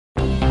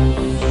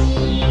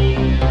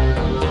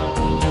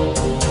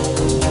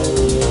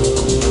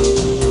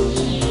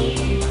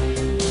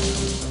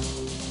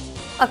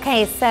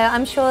Okay, so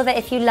I'm sure that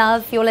if you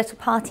love your little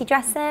party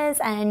dresses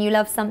and you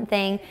love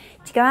something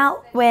to go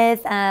out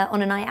with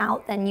on a night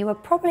out, then you are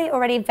probably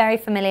already very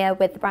familiar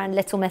with the brand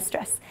Little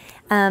Mistress.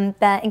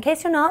 But in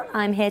case you're not,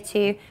 I'm here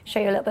to show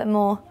you a little bit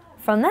more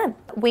from them.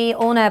 We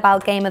all know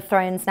about Game of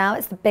Thrones now.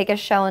 It's the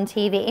biggest show on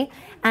TV.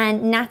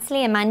 And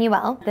Nathalie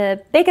Emmanuel,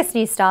 the biggest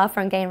new star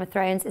from Game of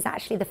Thrones, is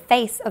actually the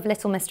face of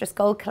Little Mistress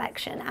Gold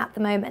Collection at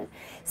the moment.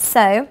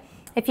 So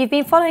if you've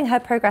been following her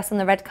progress on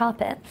the red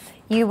carpet,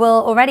 you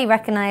will already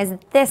recognize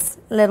this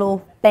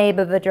little babe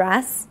of a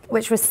dress,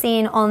 which was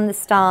seen on the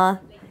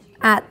Star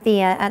at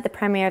the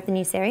premiere of the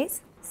new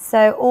series.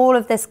 So all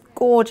of this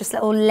gorgeous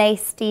little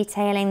lace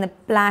detailing, the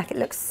black, it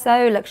looks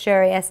so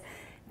luxurious,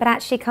 but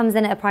actually comes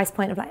in at a price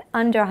point of like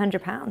under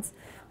 £100,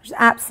 which is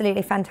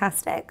absolutely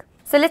fantastic.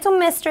 So Little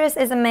Mistress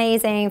is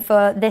amazing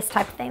for this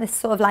type of thing. This is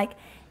sort of like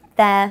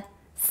their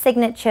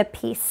signature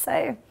piece.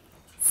 So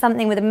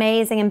something with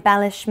amazing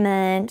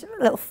embellishment,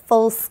 a little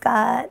full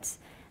skirt,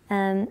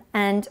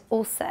 and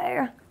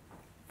also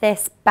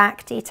this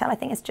back detail I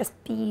think is just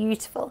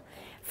beautiful.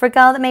 For a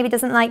girl that maybe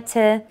doesn't like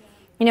to,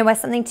 you know, wear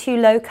something too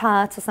low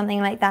cut or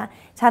something like that,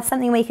 to have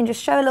something where you can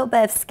just show a little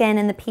bit of skin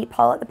in the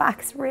peephole at the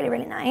back is really,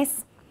 really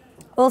nice.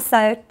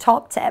 Also,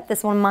 top tip, this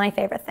is one of my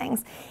favorite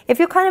things. If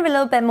you're kind of a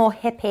little bit more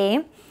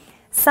hippie,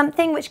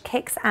 something which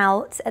kicks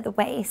out at the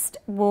waist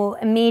will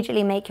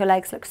immediately make your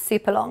legs look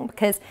super long,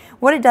 because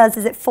what it does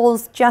is it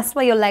falls just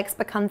where your legs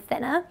become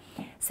thinner.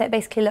 So it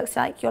basically looks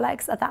like your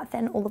legs are that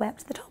thin all the way up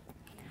to the top.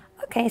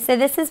 Okay, so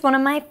this is one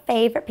of my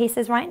favorite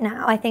pieces right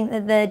now. I think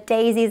that the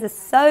daisies are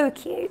so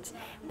cute.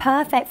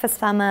 Perfect for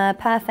summer,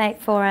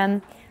 perfect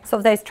for sort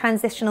of those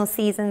transitional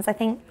seasons. I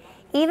think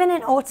even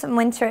in autumn,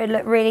 winter, it'd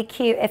look really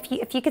cute.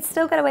 If you could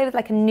still get away with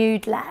like a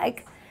nude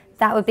leg,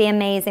 that would be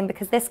amazing,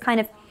 because this kind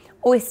of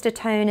oyster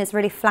tone is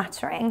really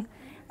flattering,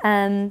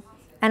 and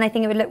I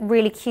think it would look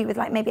really cute with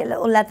like maybe a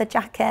little leather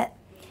jacket.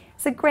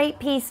 It's a great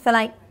piece for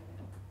like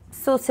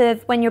sort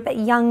of when you're a bit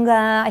younger.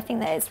 I think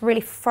that it's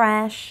really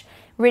fresh,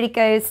 really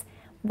goes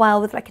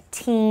well with like a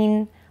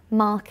teen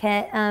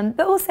market,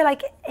 but also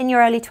like in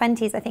your early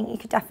 20s, I think you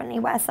could definitely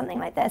wear something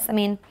like this. I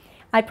mean,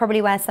 I'd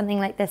probably wear something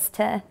like this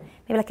to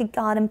maybe like a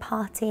garden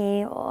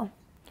party, or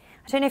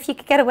I don't know if you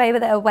could get away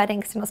with it at a wedding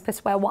because you're not supposed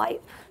to wear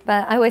white,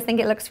 but I always think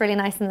it looks really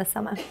nice in the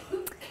summer.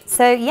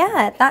 So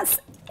yeah, that's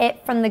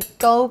it from the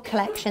gold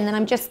collection. Then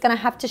I'm just gonna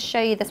have to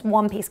show you this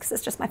one piece because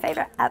it's just my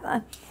favorite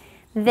ever.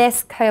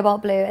 This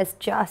cobalt blue is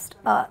just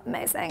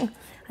amazing.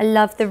 I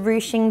love the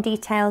ruching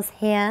details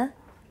here.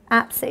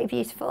 Absolutely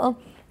beautiful.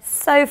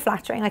 So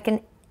flattering. I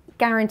can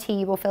guarantee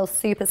you will feel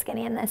super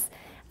skinny in this.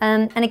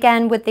 And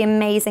again, with the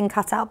amazing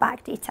cutout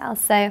back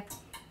details. So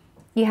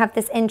you have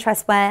this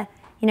interest where,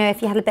 you know,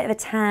 if you had a bit of a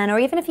tan, or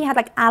even if you had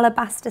like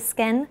alabaster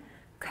skin,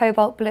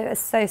 cobalt blue is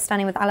so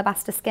stunning with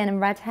alabaster skin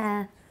and red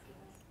hair.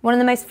 One of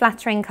the most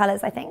flattering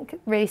colours, I think.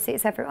 Really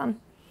suits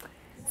everyone.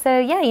 So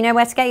yeah, you know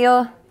where to get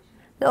your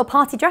little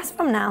party dress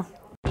from now.